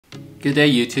Good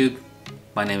day YouTube,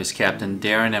 my name is Captain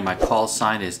Darren and my call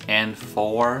sign is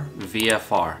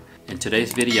N4VFR. In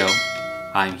today's video,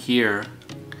 I'm here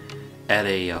at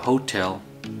a hotel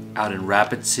out in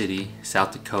Rapid City,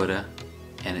 South Dakota,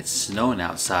 and it's snowing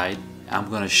outside. I'm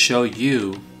going to show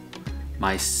you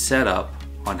my setup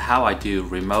on how I do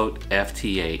remote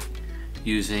FT8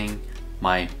 using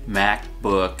my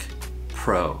MacBook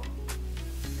Pro.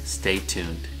 Stay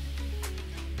tuned.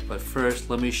 But first,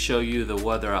 let me show you the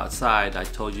weather outside. I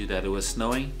told you that it was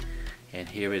snowing, and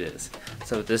here it is.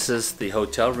 So this is the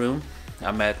hotel room.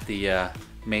 I'm at the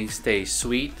Mainstay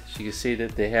Suite. So you can see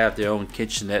that they have their own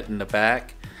kitchenette in the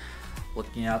back.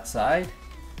 Looking outside,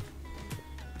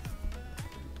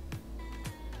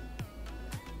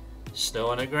 snow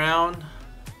on the ground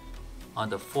on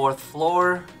the 4th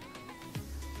floor.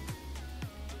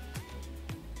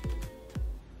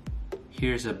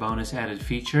 Here's a bonus added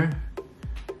feature.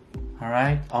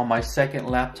 Alright, on my second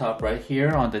laptop right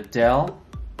here on the Dell,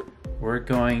 we're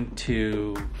going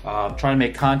to try to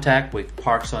make contact with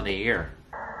Parks on the Air.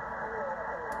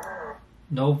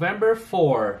 November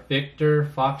 4, Victor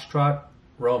Foxtrot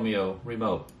Romeo,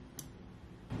 remote.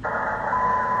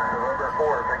 November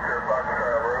 4, Victor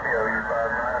Foxtrot Romeo, you're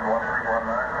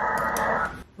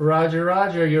 591319. Roger,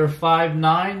 roger, you're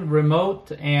 5'9",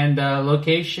 remote, and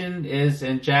location is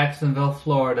in Jacksonville,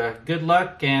 Florida. Good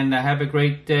luck and have a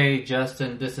great day,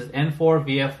 Justin. This is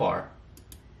N4VFR.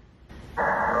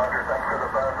 Roger, thanks for the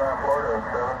 59 Florida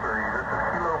 73. This is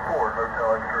Kilo 4,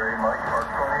 Hotel X-Ray, Mike,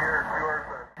 Parks on the Air, 2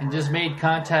 hours. And just made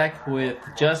contact with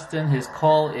Justin. His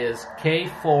call is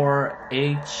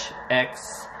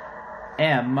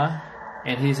K4HXM,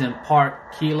 and he's in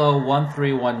Park Kilo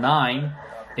 1319.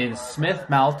 In Smith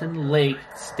Mountain Lake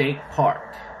State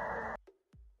Park.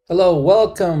 Hello,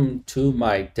 welcome to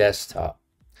my desktop.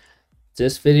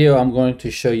 This video I'm going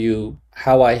to show you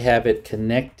how I have it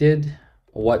connected,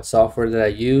 what software that I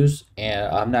use, and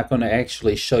I'm not going to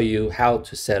actually show you how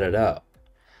to set it up.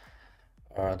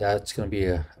 That's going to be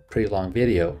a pretty long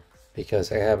video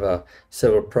because I have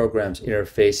several programs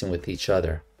interfacing with each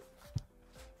other.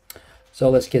 So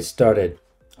let's get started.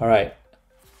 All right.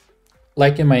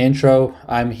 Like in my intro,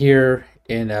 I'm here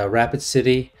in Rapid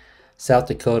City, South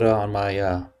Dakota on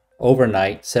my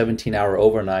overnight, 17-hour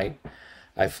overnight.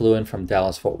 I flew in from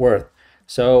Dallas-Fort Worth.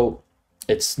 So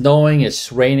it's snowing, it's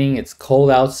raining, it's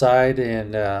cold outside,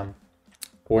 and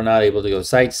we're not able to go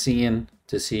sightseeing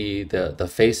to see the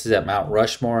faces at Mount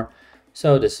Rushmore.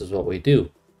 So this is what we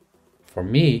do. For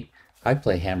me, I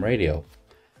play ham radio,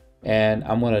 and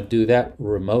I'm going to do that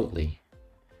remotely.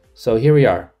 So here we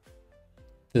are.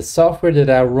 The software that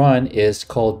I run is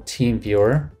called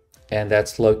TeamViewer, and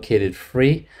that's located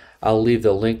free. I'll leave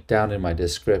the link down in my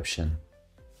description.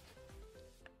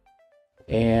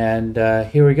 And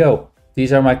here we go.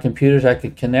 These are my computers I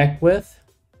could connect with.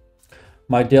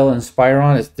 My Dell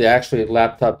Inspiron is actually a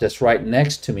laptop that's right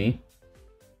next to me.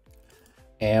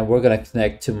 And we're going to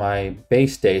connect to my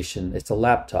base station. It's a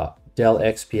laptop, Dell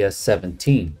XPS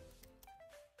 17.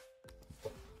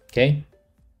 Okay.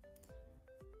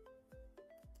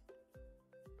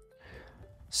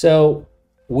 So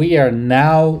we are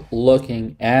now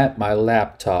looking at my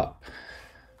laptop.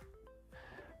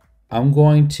 I'm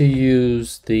going to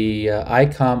use the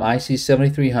Icom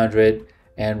IC-7300,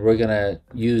 and we're going to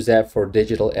use that for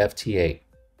digital FT8.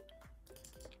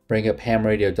 Bring up Ham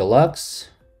Radio Deluxe.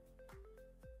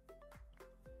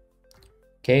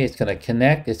 Okay, it's going to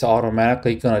connect. It's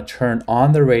automatically going to turn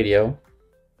on the radio.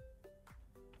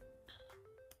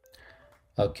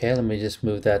 Okay, let me just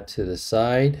move that to the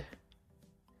side.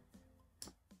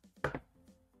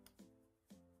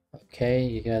 Okay,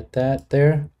 you got that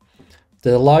there.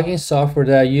 The logging software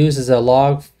that I use is a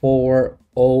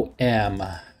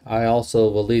Log4OM. I also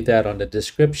will leave that on the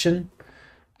description,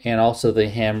 and also the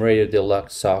Ham Radio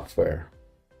Deluxe software.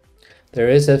 There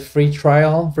is a free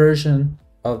trial version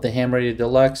of the Ham Radio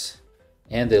Deluxe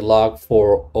and the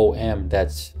Log4OM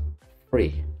that's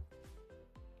free.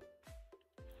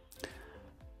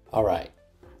 All right,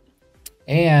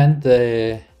 and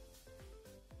the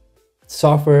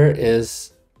software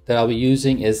that I'll be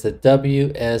using is the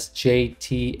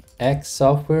WSJT-X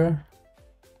software.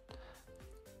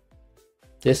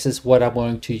 This is what I'm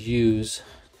going to use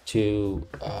to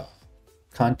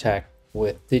contact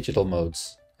with digital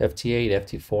modes, FT8,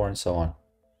 FT4, and so on.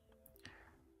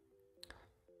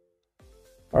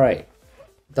 All right,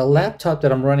 the laptop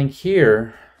that I'm running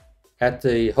here at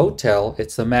the hotel,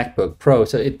 it's the MacBook Pro.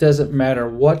 So it doesn't matter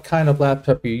what kind of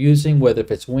laptop you're using, whether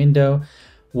if it's Windows,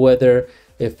 whether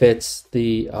if it's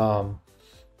the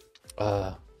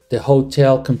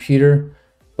hotel computer.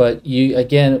 But you,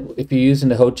 again, if you're using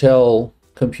the hotel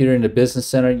computer in the business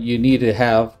center, you need to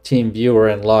have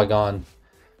TeamViewer and log on.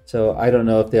 So I don't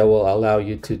know if they will allow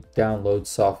you to download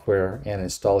software and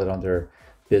install it on their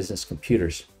business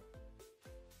computers.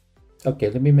 Okay,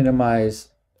 let me minimize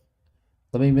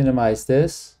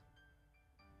this.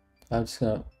 I'm just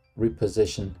gonna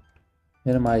reposition,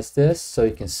 minimize this so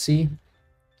you can see.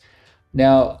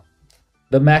 Now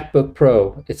the MacBook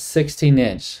Pro, it's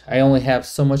 16-inch. I only have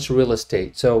so much real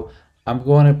estate, so I'm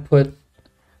going to put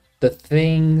the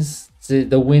things,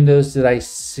 the windows that I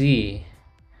see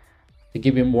to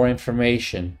give you more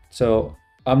information. So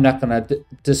I'm not going to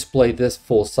display this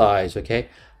full size, okay?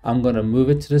 I'm going to move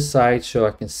it to the side so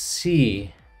I can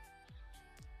see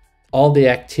all the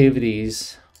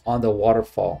activities on the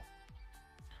waterfall.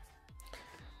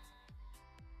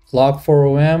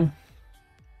 Log4OM,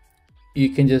 you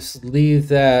can just leave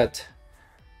that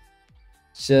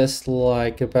just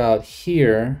like about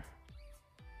here.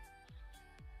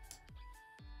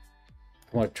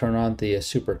 I want to turn on the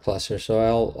super cluster, so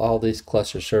all these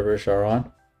cluster servers are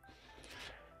on.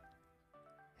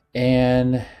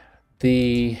 And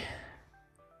the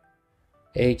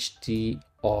HRD,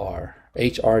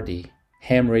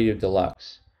 Ham Radio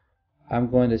Deluxe, I'm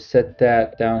going to set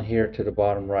that down here to the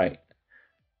bottom right.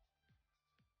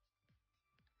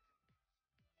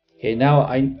 Okay, now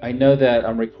I know that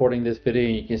I'm recording this video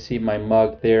and you can see my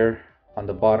mug there on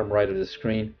the bottom right of the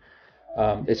screen.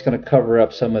 It's going to cover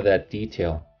up some of that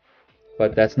detail,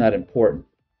 but that's not important.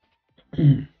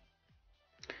 And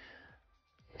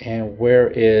where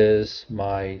is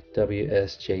my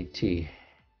WSJT?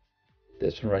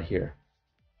 This one right here.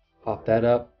 Pop that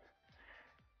up.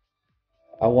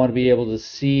 I want to be able to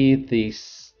see the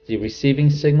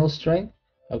receiving signal strength.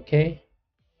 Okay,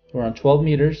 we're on 12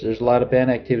 meters. There's a lot of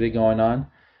band activity going on.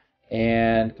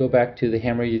 And go back to the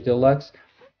Ham Radio Deluxe.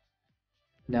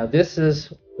 Now this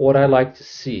is what I like to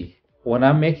see. When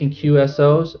I'm making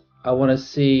QSOs, I want to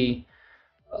see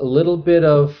a little bit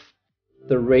of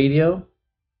the radio,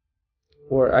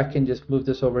 or I can just move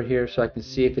this over here so I can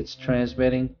see if it's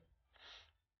transmitting.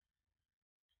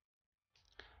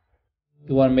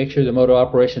 You want to make sure the mode of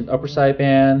operation upper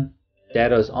sideband,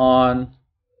 data is on,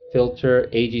 filter,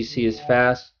 AGC is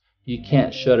fast. You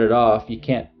can't shut it off. You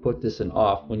can't put this in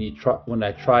off. When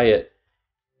I try it,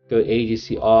 go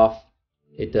AGC off,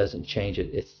 it doesn't change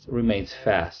it. It remains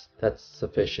fast. That's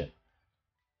sufficient.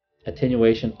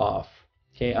 Attenuation off.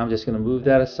 Okay, I'm just going to move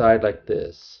that aside like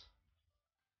this.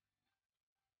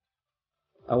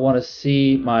 I want to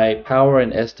see my power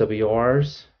and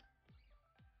SWRs.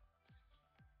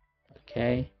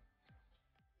 Okay,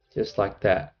 just like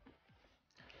that.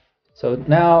 So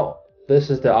now this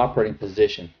is the operating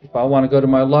position. If I want to go to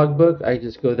my logbook, I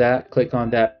just click on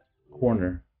that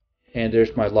corner, and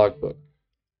there's my logbook.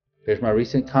 There's my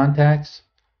recent contacts.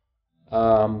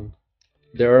 The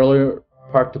earlier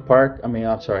the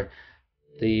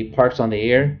parks on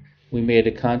the air, we made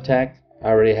a contact. I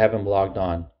already have them logged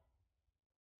on.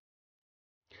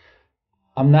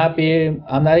 I'm not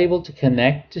able to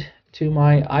connect to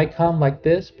my Icom like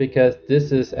this because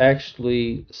this is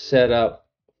actually set up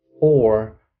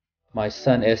for my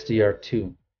Sun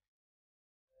SDR2,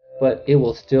 but it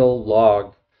will still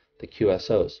log the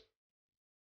QSOs.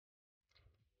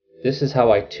 This is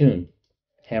how I tune.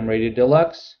 Ham Radio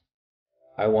Deluxe.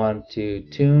 I want to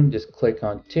tune, just click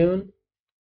on tune.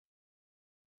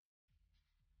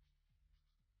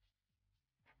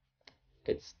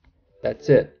 That's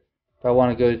it. If I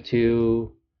want to go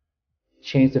to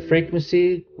change the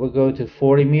frequency, we'll go to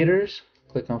 40 meters.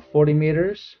 Click on 40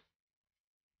 meters.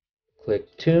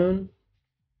 Click tune.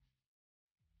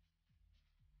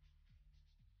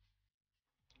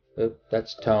 Oh,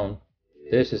 that's tone.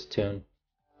 This is tune.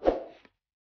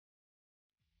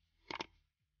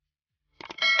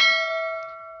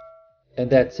 And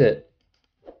that's it.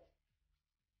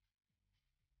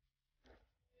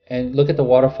 And look at the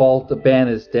waterfall. The band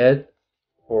is dead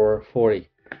for 40.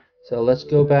 So let's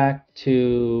go back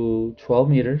to 12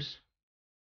 meters.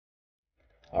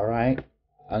 All right.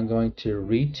 I'm going to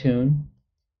retune.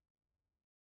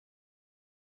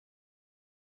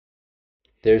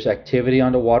 There's activity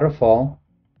on the waterfall.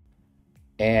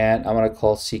 And I'm going to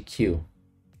call CQ.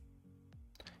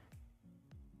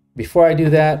 Before I do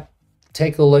that,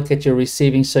 take a look at your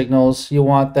receiving signals. You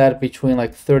want that between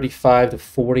like 35 to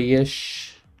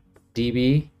 40-ish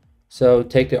dB. So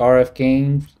take the RF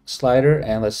gain slider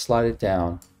and let's slide it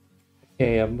down.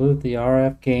 Okay, I've moved the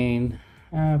RF gain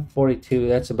 42.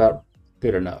 That's about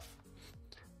good enough.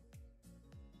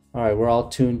 All right, we're all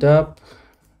tuned up.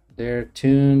 They're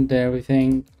tuned,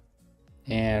 everything.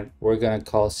 And we're going to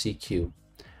call CQ.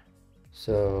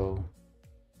 So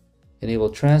enable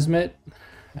transmit.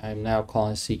 I'm now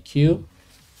calling CQ,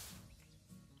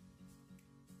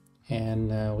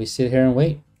 and we sit here and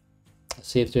wait. Let's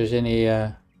see if there's any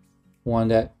one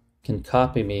that can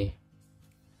copy me.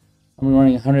 I'm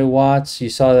running 100 watts. You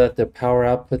saw that the power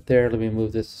output there. Let me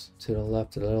move this to the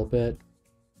left a little bit.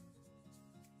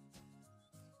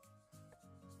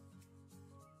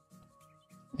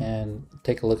 And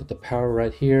take a look at the power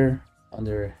right here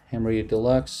under Hammer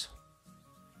Deluxe.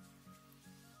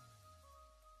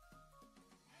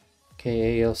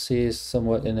 Okay, ALC is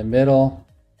somewhat in the middle.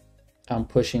 I'm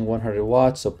pushing 100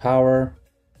 watts, so power.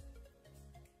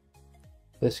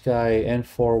 This guy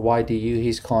N4YDU,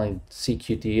 he's calling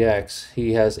CQDX.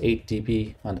 He has 8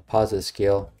 dB on the positive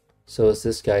scale. So is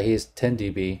this guy, he's 10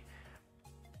 dB.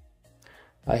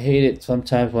 I hate it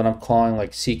sometimes when I'm calling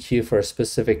like CQ for a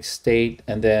specific state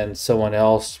and then someone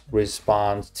else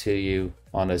responds to you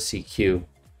on a CQ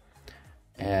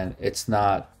and it's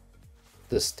not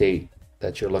the state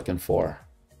that you're looking for.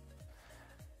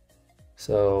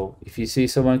 So if you see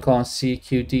someone calling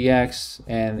CQDX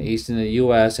and he's in the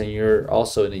US and you're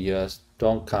also in the US,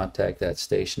 don't contact that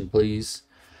station, please.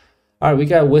 All right, we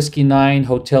got Whiskey 9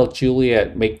 Hotel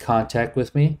Juliet make contact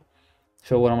with me.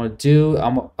 So what I'm going to do,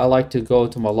 I like to go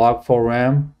to my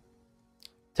Log4OM,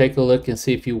 take a look and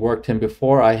see if you worked him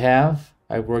before. I have.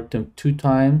 I've worked him 2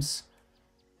 times,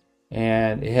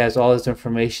 and it has all his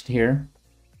information here.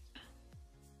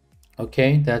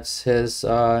 Okay, that's his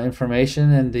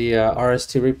information, and the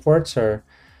RST reports are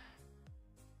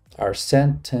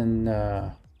sent, and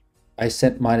I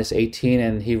sent -18,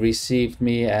 and he received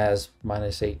me as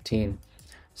 -18.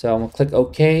 So I'm going to click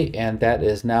OK, and that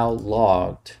is now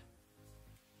logged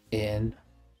in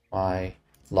my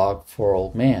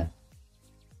Log4OM.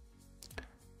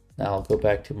 Now I'll go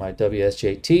back to my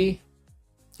WSJT.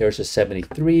 There's a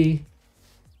 73.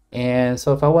 And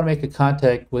so if I want to make a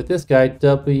contact with this guy,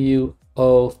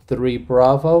 WO3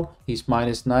 Bravo, he's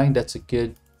 -9. That's a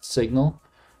good signal.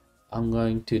 I'm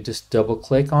going to just double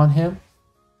click on him.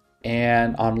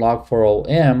 And on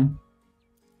Log4OM,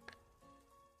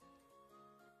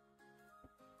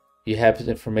 you have his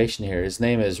information here. His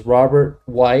name is Robert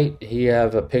White. He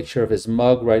have a picture of his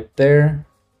mug right there.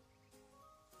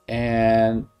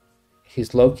 And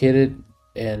he's located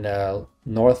in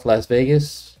North Las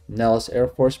Vegas, Nellis Air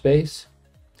Force Base,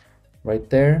 right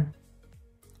there.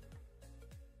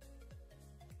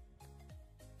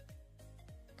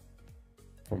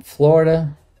 From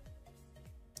Florida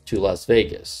to Las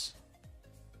Vegas.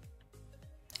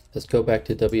 Let's go back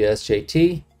to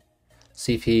WSJT.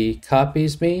 See if he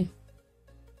copies me.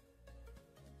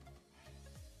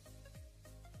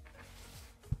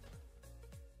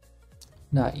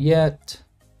 Not yet.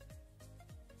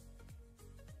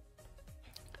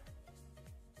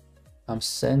 I'm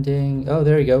sending, oh,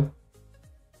 there you go.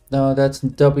 No, that's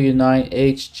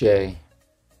W9HJ.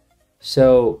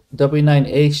 So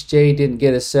W9HJ didn't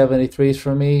get a 73s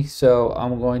from me, so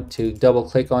I'm going to double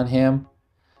click on him.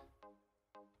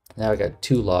 Now I got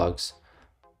 2 logs.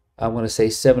 I'm going to say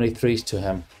 73s to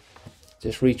him.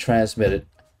 Just retransmit it.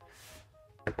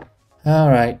 All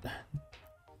right.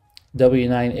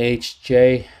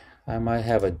 W9HJ. I might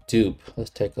have a dupe.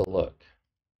 Let's take a look.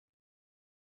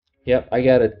 Yep, I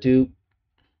got a dupe.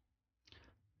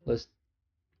 Let's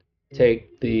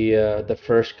take the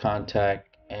first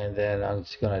contact, and then I'm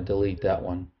just going to delete that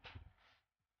one.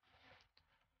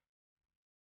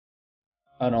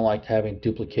 I don't like having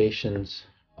duplications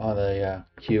on a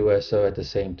QSO at the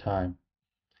same time.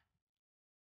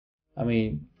 I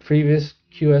mean, previous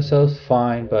QSOs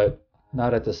fine, but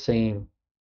not at the same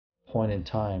point in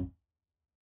time.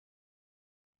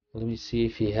 Let me see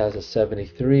if he has a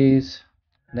 73s.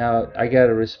 Now I got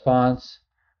a response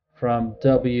from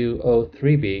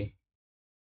WO3B.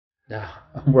 Now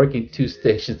I'm working 2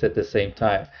 stations at the same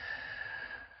time.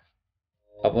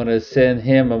 I'm going to send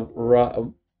him a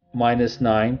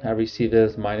 -9. I received it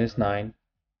as -9.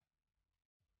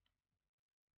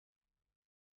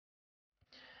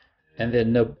 And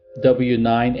then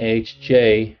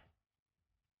W9HJ,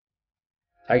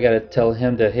 I got to tell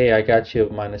him that, hey, I got you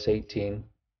 -18.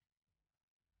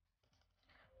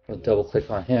 I'll double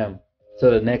click on him. So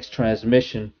the next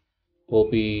transmission will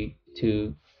be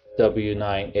to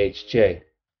W9HJ.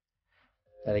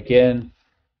 And again,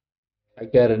 I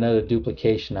got another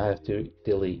duplication I have to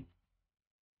delete.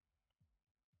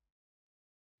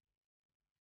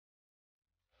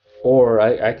 Or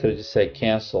I could just say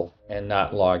cancel and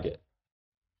not log it.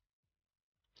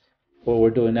 What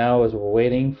we're doing now is we're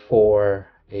waiting for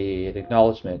an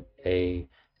acknowledgement, a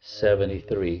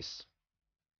 73s.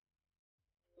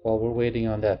 While we're waiting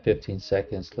on that 15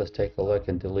 seconds, let's take a look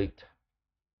and delete.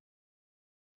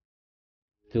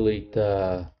 delete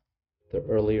the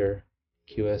earlier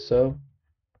QSO.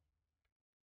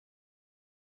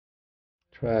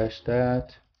 Trash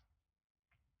that.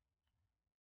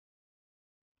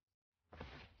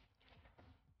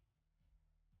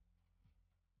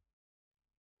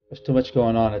 There's too much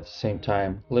going on at the same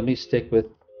time. Let me stick with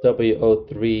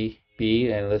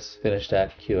WO3B and let's finish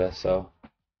that QSO.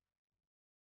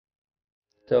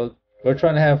 So we're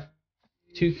trying to have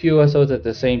two QSOs at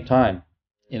the same time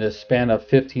in a span of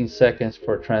 15 seconds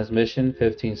for transmission,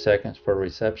 15 seconds for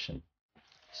reception.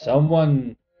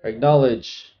 Someone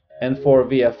acknowledge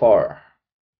N4VFR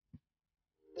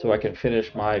so I can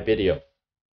finish my video.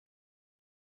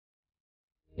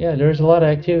 Yeah, there's a lot of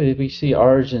activity. We see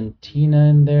Argentina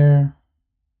in there.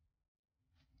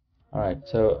 Alright,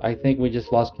 so I think we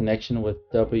just lost connection with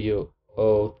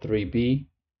WO3B.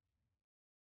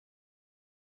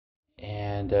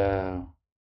 And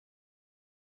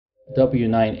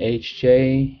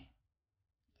W9HJ, I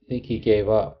think he gave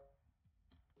up.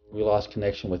 We lost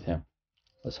connection with him.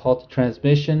 Let's halt the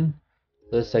transmission.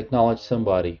 Let's acknowledge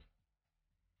somebody.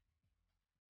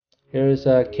 Here's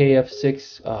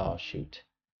KF6. Oh, shoot.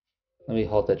 Let me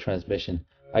halt that transmission.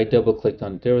 I double clicked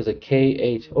on it. There was a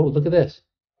K8. Oh, look at this.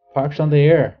 Parks on the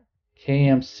air.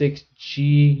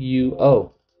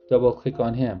 KM6GUO. Double click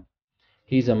on him.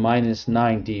 He's a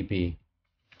 -9 dB.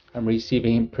 I'm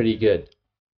receiving him pretty good.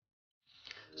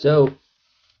 So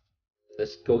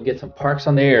let's go get some parks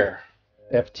on the air.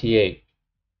 FT8.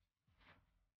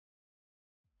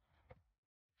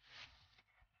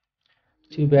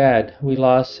 Too bad. We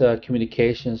lost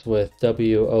communications with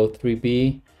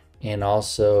WO3B and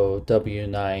also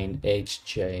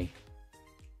W9HJ.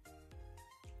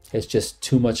 It's just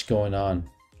too much going on.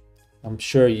 I'm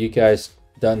sure you guys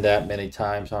done that many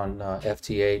times on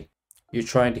FT8. You're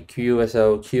trying to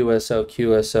QSO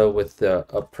with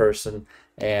a person,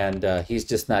 and he's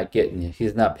just not getting you.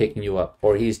 He's not picking you up,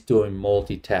 or he's doing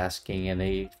multitasking and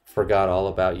he forgot all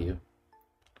about you.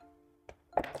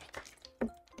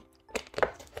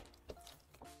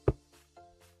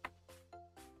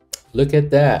 Look at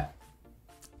that.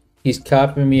 He's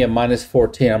copying me at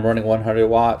 -14. I'm running 100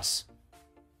 watts.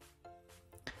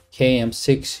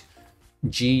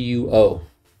 KM6GUO.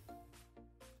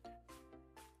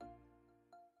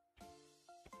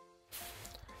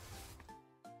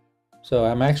 So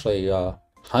I'm actually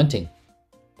hunting.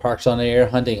 Parks on the air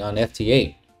hunting on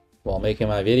FT8 while making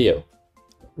my video.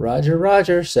 Roger,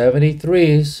 roger,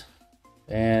 73s.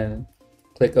 And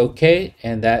click OK,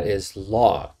 and that is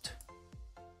logged.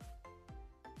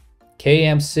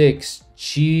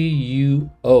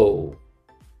 KM6GUO.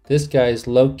 This guy is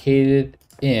located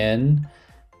in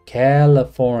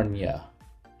California.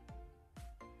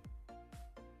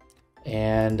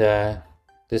 And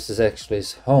this is actually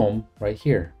his home right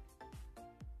here.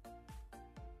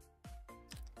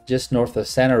 Just north of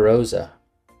Santa Rosa.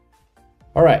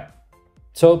 Alright,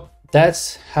 so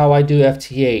that's how I do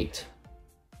FT8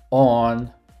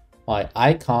 on my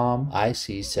Icom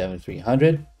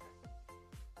IC-7300.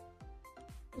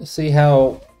 See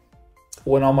how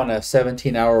when I'm on a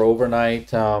 17-hour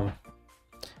overnight,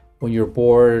 when you're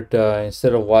bored,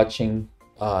 instead of watching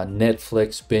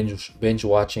Netflix, binge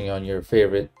watching on your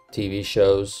favorite TV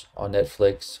shows on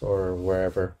Netflix or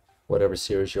wherever, whatever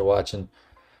series you're watching,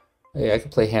 hey, I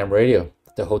can play ham radio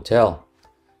at the hotel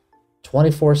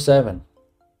 24/7,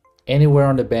 anywhere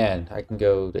on the band. I can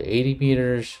go to 80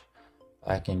 meters,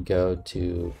 I can go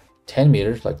to 10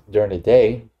 meters, like during the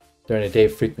day. During the day,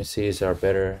 frequencies are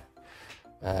better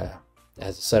as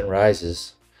the sun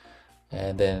rises,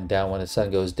 and then down when the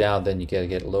sun goes down, then you gotta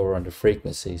get lower on the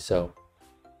frequency. So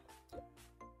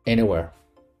anywhere,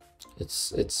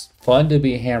 it's fun to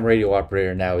be a ham radio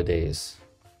operator nowadays,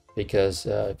 because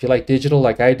if you like digital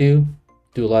like I do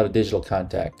a lot of digital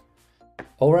contact.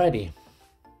 Alrighty,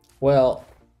 well,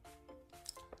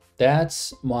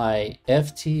 that's my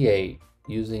FT8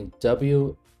 using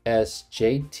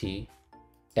WSJT-X.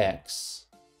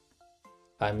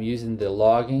 I'm using the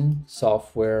logging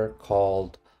software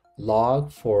called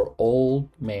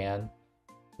Log4OM.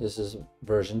 This is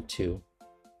version 2.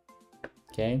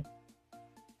 Okay.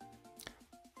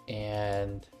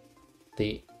 And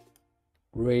the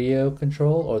radio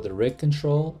control, or the rig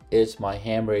control, is my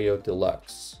ham radio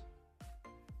Deluxe.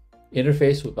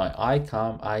 Interface with my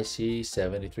Icom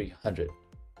IC-7300.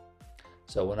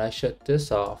 So when I shut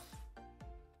this off,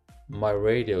 my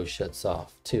radio shuts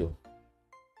off too.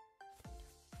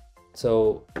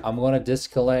 So I'm going to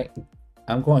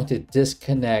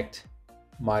disconnect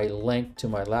my link to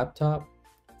my laptop.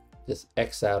 Just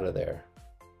X out of there.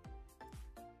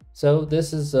 So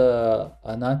this is a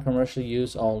non-commercial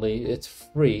use only. It's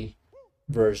free,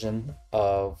 version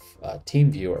of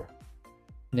TeamViewer.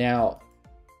 Now,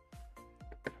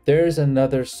 there's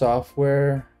another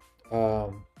software.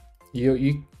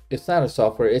 It's not a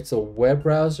software, it's a web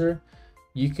browser.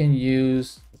 You can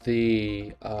use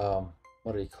the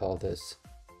what do you call this?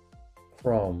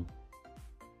 Chrome.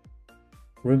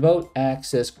 Remote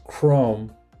access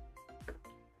Chrome.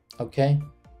 Okay.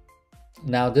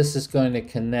 Now this is going to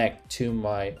connect to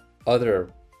my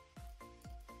other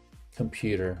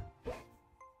computer.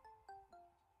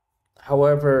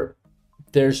 However,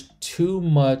 there's too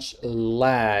much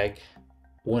lag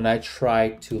when I try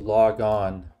to log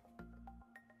on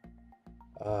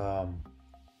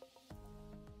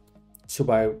to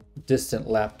my distant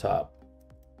laptop.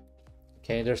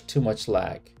 Okay, there's too much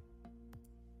lag.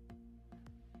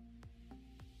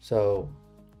 So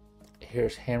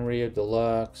here's Henry of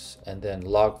Deluxe, and then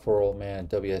Log4OM and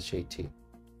WSJT.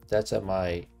 That's at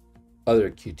my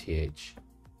other QTH.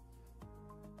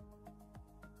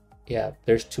 Yeah,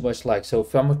 there's too much lag. So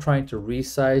if I'm trying to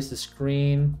resize the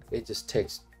screen, it just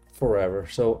takes forever.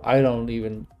 So I don't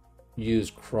even use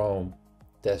Chrome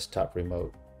desktop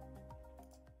remote.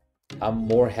 I'm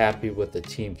more happy with the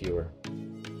TeamViewer.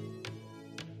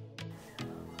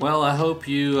 Well, I hope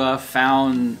you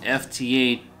found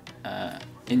FT8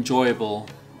 enjoyable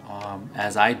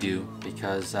as I do,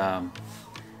 because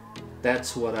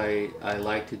that's what I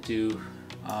like to do.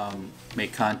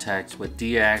 Make contacts with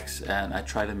DX, and I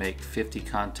try to make 50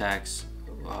 contacts.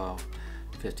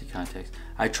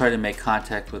 I try to make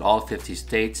contact with all 50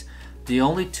 states. The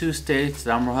only 2 states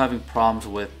that I'm having problems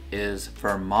with is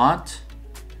Vermont,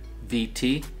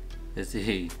 VT is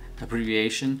the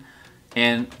abbreviation,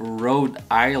 and Rhode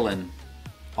Island,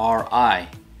 RI.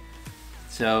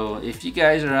 So if you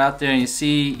guys are out there and you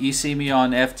see me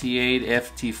on FT8,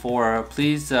 FT4,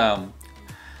 please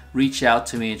reach out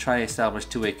to me and try to establish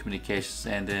two-way communications,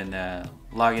 and then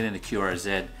log it into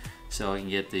QRZ so I can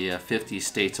get the 50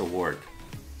 States Award.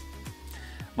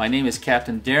 My name is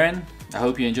Captain Darren. I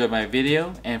hope you enjoyed my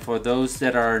video, and for those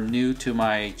that are new to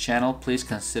my channel, please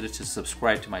consider to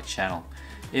subscribe to my channel.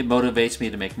 It motivates me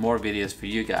to make more videos for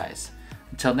you guys.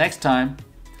 Until next time,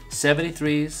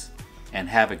 73s, and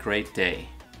have a great day.